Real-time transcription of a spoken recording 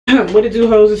What it do,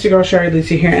 hoes? It's your girl Shari,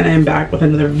 Elisa here, and I am back with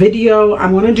another video.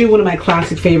 I'm going to do one of my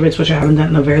classic favorites, which I haven't done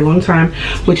in a very long time,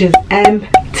 which is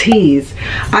Empties.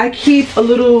 I keep a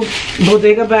little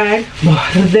bodega bag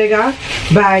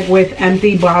with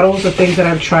empty bottles of things that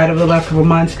I've tried over the last couple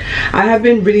months. I have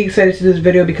been really excited to do this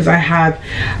video because I have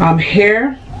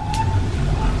hair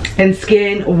and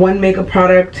skin, one makeup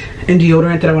product and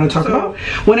deodorant that I want to talk about.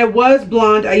 When I was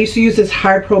blonde, I used to use this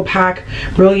High Pro Pack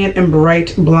Brilliant and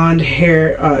Bright Blonde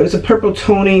Hair. It was a purple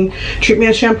toning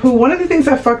treatment shampoo. One of the things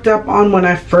I fucked up on when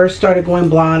I first started going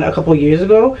blonde a couple years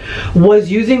ago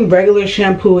was using regular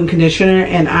shampoo and conditioner,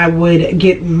 and I would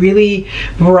get really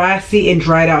brassy and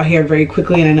dried out hair very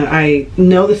quickly. And I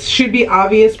know this should be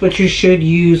obvious, but you should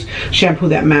use shampoo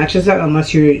that matches that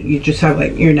unless you just have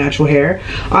like your natural hair.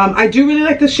 I do really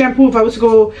like this shampoo. If I was to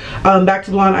go back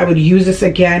to blonde, I would use this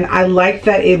again. I like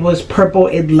that it was purple,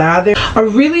 it lathered. A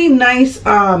really nice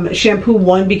shampoo,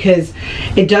 one, because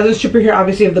it doesn't strip your hair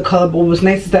obviously of the color, but what was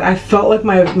nice is that I felt like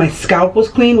my scalp was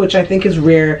clean, which I think is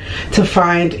rare to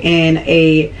find in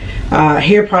a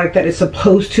hair product that is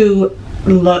supposed to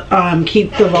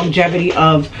keep the longevity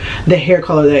of the hair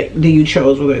color that you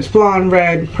chose, whether it's blonde,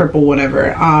 red, purple,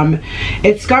 whatever.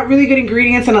 It's got really good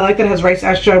ingredients, and I like that it has rice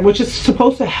extract, which is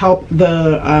supposed to help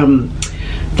the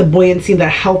buoyancy, the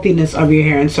healthiness of your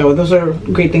hair, and so those are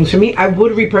great things for me. I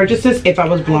would repurchase this if I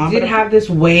was blonde. I did have this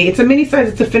way. It's a mini size.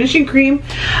 It's a finishing cream.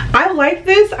 I like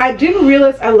this. I didn't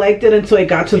realize I liked it until it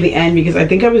got to the end, because I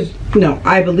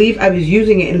believe I was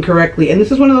using it incorrectly. And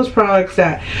this is one of those products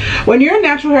that when you're a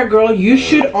natural hair girl, you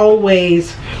should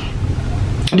always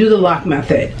do the lock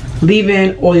method.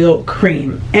 Leave-in oil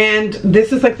cream, and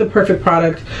this is like the perfect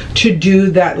product to do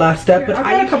that last step. But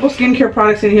I have a couple skincare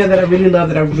products in here that I really love,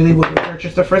 that I really would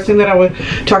purchase. The first thing that I would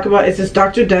talk about is this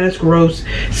Dr. Dennis Gross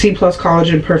C+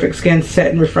 Collagen Perfect Skin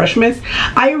Set and Refreshments.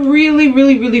 I really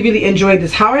enjoyed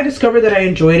this. How I discovered that I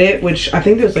enjoyed it, which I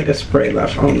think there's like a spray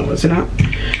left. Oh no, is it not?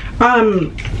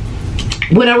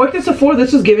 When I worked at Sephora,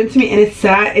 this was given to me, and it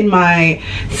sat in my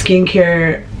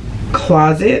skincare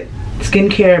closet.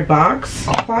 Skincare box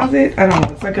closet. I don't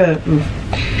know, it's like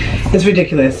it's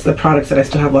ridiculous, the products that I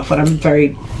still have left, but I'm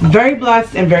very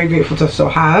blessed and very grateful to still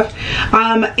have.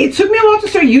 It took me a while to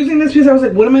start using this because I was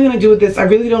like, what am I going to do with this? I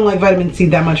really don't like vitamin C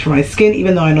that much for my skin,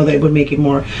 even though I know that it would make it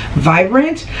more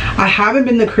vibrant. I haven't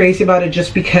been the crazy about it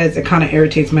just because it kind of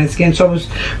irritates my skin, so I was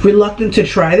reluctant to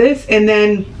try this. And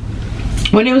then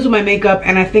when it was with my makeup,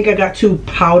 and I think I got too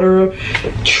powder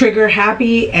trigger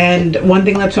happy, and one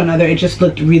thing led to another, it just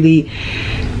looked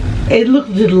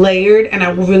layered, and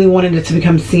I really wanted it to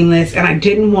become seamless, and I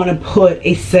didn't want to put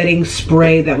a setting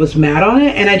spray that was matte on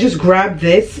it, and I just grabbed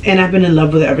this, and I've been in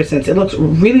love with it ever since. It looks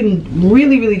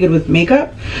really good with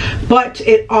makeup, but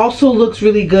it also looks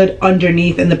really good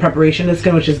underneath in the preparation of the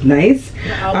skin, which is nice.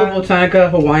 Alba Botanica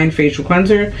Hawaiian Facial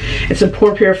Cleanser. It's a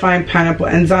pore purifying pineapple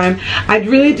enzyme. I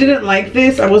really didn't like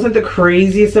this. I wasn't the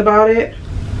craziest about it.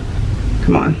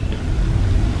 Come on.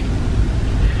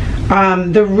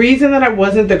 The reason that I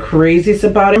wasn't the craziest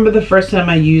about it, I remember the first time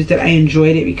I used it, I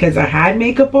enjoyed it because I had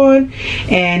makeup on,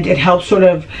 and it helped sort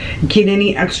of get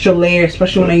any extra layer,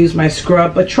 especially when I use my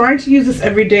scrub. But trying to use this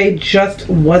every day just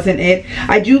wasn't it.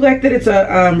 I do like that it's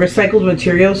a recycled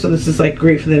material, so this is like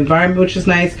great for the environment, which is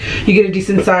nice. You get a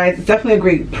decent size. It's definitely a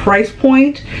great price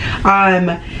point.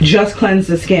 Just cleanse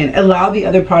the skin. Allow the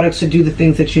other products to do the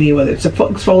things that you need, whether it's to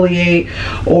exfoliate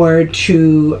or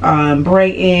to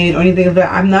brighten or anything like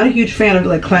that. I'm not a huge fan of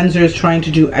like cleansers trying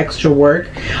to do extra work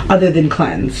other than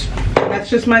cleanse. That's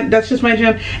just my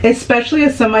jam, especially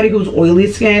as somebody who's oily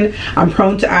skin. I'm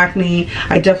prone to acne.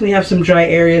 I definitely have some dry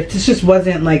areas. This just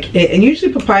wasn't like it. And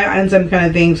usually papaya enzyme kind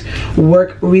of things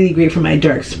work really great for my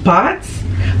dark spots,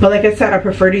 but like I said, I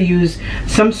prefer to use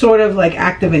some sort of like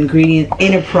active ingredient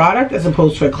in a product as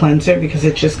opposed to a cleanser, because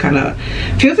it just kind of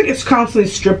feels like it's constantly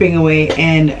stripping away,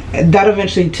 and that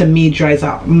eventually to me dries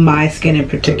out my skin in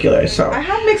particular. So I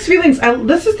have mixed feelings.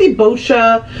 This is the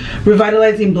Boscia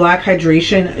Revitalizing Black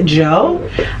Hydration Gel.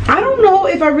 I don't know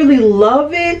if I really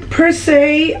love it per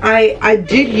se. I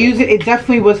did use it. It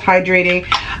definitely was hydrating.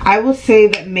 I will say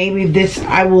that maybe this,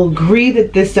 I will agree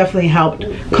that this definitely helped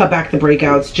cut back the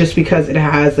breakouts, just because it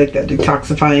has like that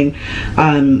detoxifying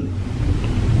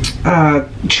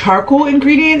charcoal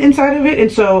ingredient inside of it,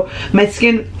 and so my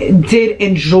skin did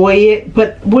enjoy it.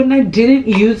 But when I didn't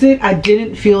use it, I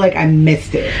didn't feel like I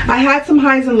missed it. I had some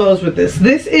highs and lows with this.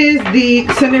 This is the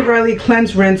Sunday Riley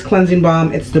Cleanse Rinse Cleansing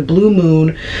Balm. It's the Blue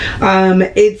Moon.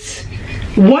 It's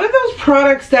one of those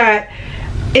products that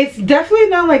it's definitely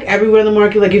not like everywhere in the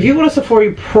market. Like if you go to Sephora,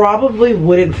 you probably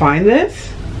wouldn't find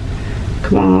this.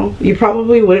 Come on, you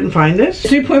probably wouldn't find this.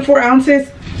 3.4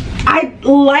 ounces. I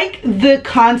like the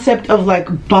concept of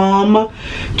like balm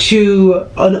to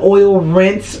an oil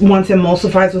rinse once it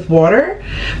emulsifies with water,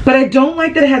 but I don't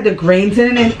like that it had the grains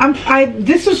in it. And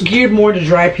this was geared more to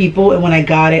dry people, and when I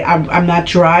got it, I'm not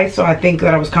dry, so I think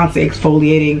that I was constantly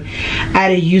exfoliating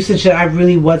at a usage that I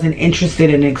really wasn't interested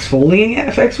in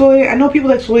exfoliating. I know people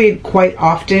exfoliate quite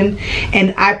often,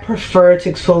 and I prefer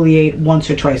to exfoliate once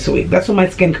or twice a week. That's what my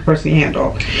skin can personally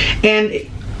handle. And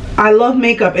I love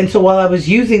makeup, and so while I was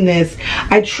using this,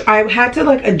 I had to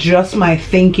like adjust my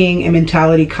thinking and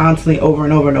mentality constantly over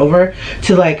and over and over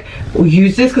to like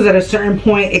use this, because at a certain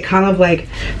point it kind of like,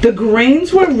 the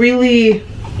grains were really,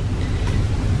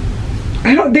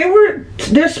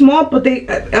 they're small, but they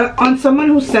on someone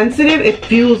who's sensitive, it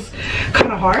feels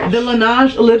kind of hard. The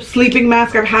Laneige lip sleeping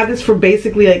mask, I've had this for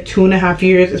basically like 2.5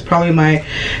 years. It's probably my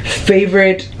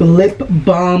favorite lip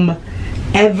balm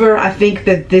ever. I think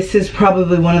that this is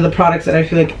probably one of the products that I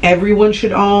feel like everyone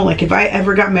should own. Like if I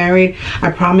ever got married,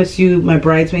 I promise you my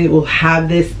bridesmaids will have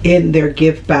this in their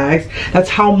gift bags. That's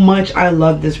how much I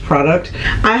love this product.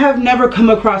 I have never come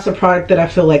across a product that I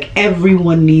feel like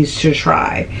everyone needs to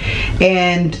try,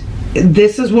 and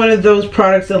this is one of those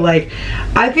products that, like,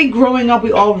 I think growing up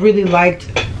we all really liked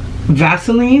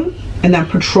Vaseline and that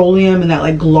petroleum and that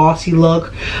like glossy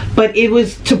look, but it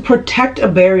was to protect a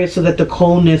barrier so that the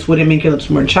coldness wouldn't make your lips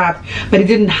more chapped, but it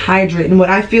didn't hydrate. And what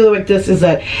I feel like this is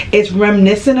that it's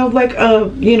reminiscent of like a,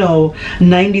 you know,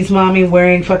 90s mommy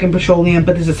wearing fucking petroleum,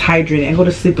 but this is hydrating. I go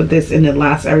to sleep with this and it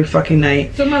lasts every fucking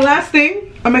night. So my last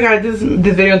thing, oh my god, this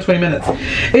video in 20 minutes,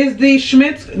 is the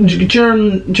Schmidt's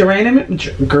Geranium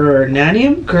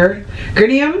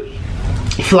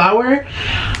Flower.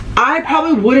 I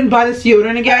probably wouldn't buy this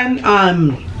deodorant again.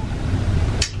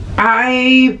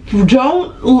 I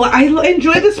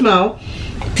enjoy the smell.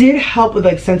 Did help with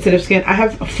like sensitive skin. I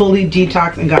have fully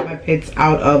detoxed and got my pits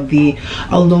out of the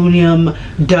aluminum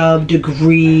Dove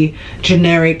Degree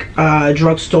generic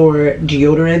drugstore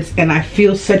deodorants, and I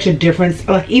feel such a difference.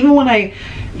 Like even when I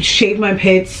shave my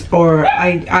pits, or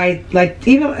I like,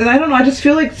 even, and I don't know, I just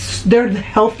feel like they're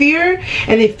healthier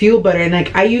and they feel better. And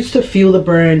like I used to feel the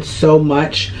burn so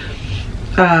much.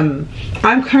 I'm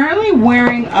currently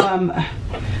wearing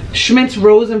Schmidt's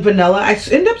Rose and Vanilla.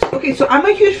 Okay, so I'm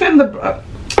a huge fan of the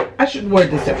I should word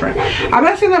this different. I'm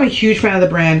not saying I'm a huge fan of the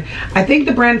brand. I think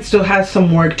the brand still has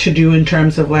some work to do in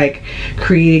terms of like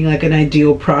creating like an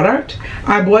ideal product.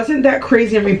 I wasn't that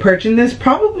crazy in repurchasing this,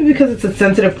 probably because it's a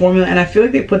sensitive formula, and I feel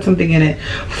like they put something in it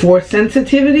for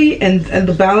sensitivity, and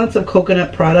the balance of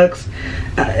coconut products.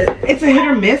 It's a hit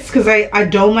or miss, because I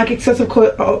don't like excessive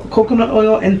coconut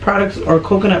oil in products, or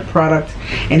coconut product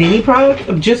in any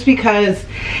product, just because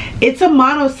it's a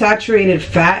monosaturated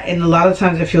fat, and a lot of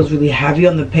times it feels really heavy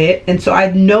on the pit. And so I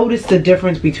noticed the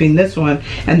difference between this one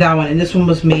and that one, and this one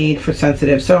was made for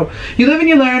sensitive. So you live and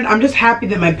you learn. I'm just happy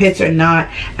that my pits are not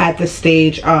at the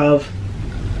stage of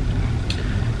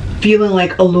feeling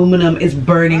like aluminum is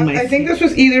burning my skin. I think this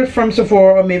was either from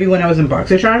Sephora or maybe when I was in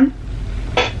BoxyCharm.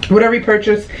 Would I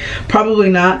repurchase? Probably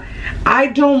not. I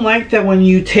don't like that when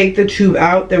you take the tube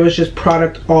out, there was just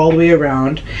product all the way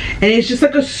around, and it's just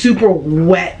like a super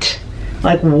wet,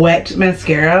 like wet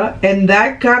mascara, and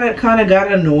that kind of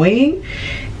got annoying,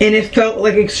 and it felt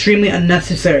like extremely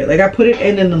unnecessary. Like I put it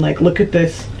in and then like, look at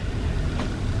this.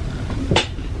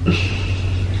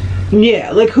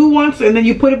 Yeah, like who wants, and then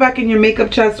you put it back in your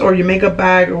makeup chest or your makeup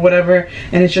bag or whatever,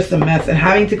 and it's just a mess, and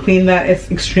having to clean that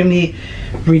is extremely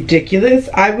ridiculous.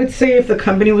 I would say if the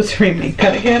company was to remake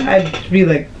that again, I'd be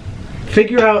like,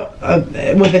 figure out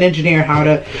with an engineer how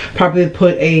to properly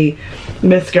put a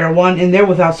mascara one in there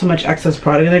without so much excess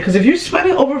product in there, because if you're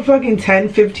spending over fucking 10,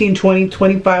 15, 20,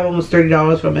 25, almost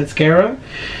 $30 for mascara,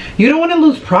 you don't want to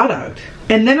lose product.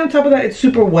 And then on top of that, it's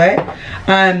super wet.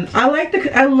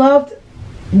 I loved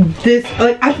this.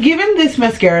 Like I've given this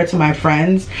mascara to my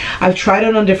friends. I've tried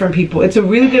it on different people. It's a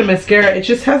really good mascara. It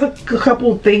just has a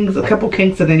couple things, a couple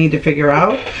kinks that they need to figure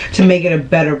out to make it a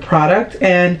better product,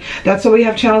 and that's why we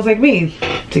have channels like me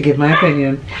to give my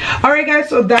opinion. All right guys,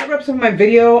 so that wraps up my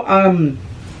video.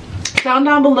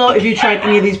 Down below if you tried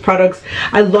any of these products.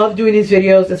 I love doing these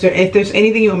videos. If there's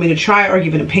anything you want me to try or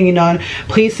give an opinion on,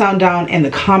 please sound down in the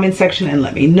comment section and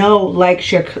let me know. Like,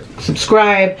 share,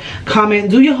 subscribe, comment,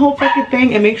 do your whole fucking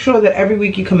thing, and make sure that every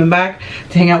week you're coming back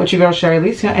to hang out with your girl Shari,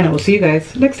 Elisa, and I will see you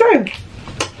guys next time.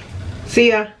 See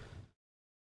ya.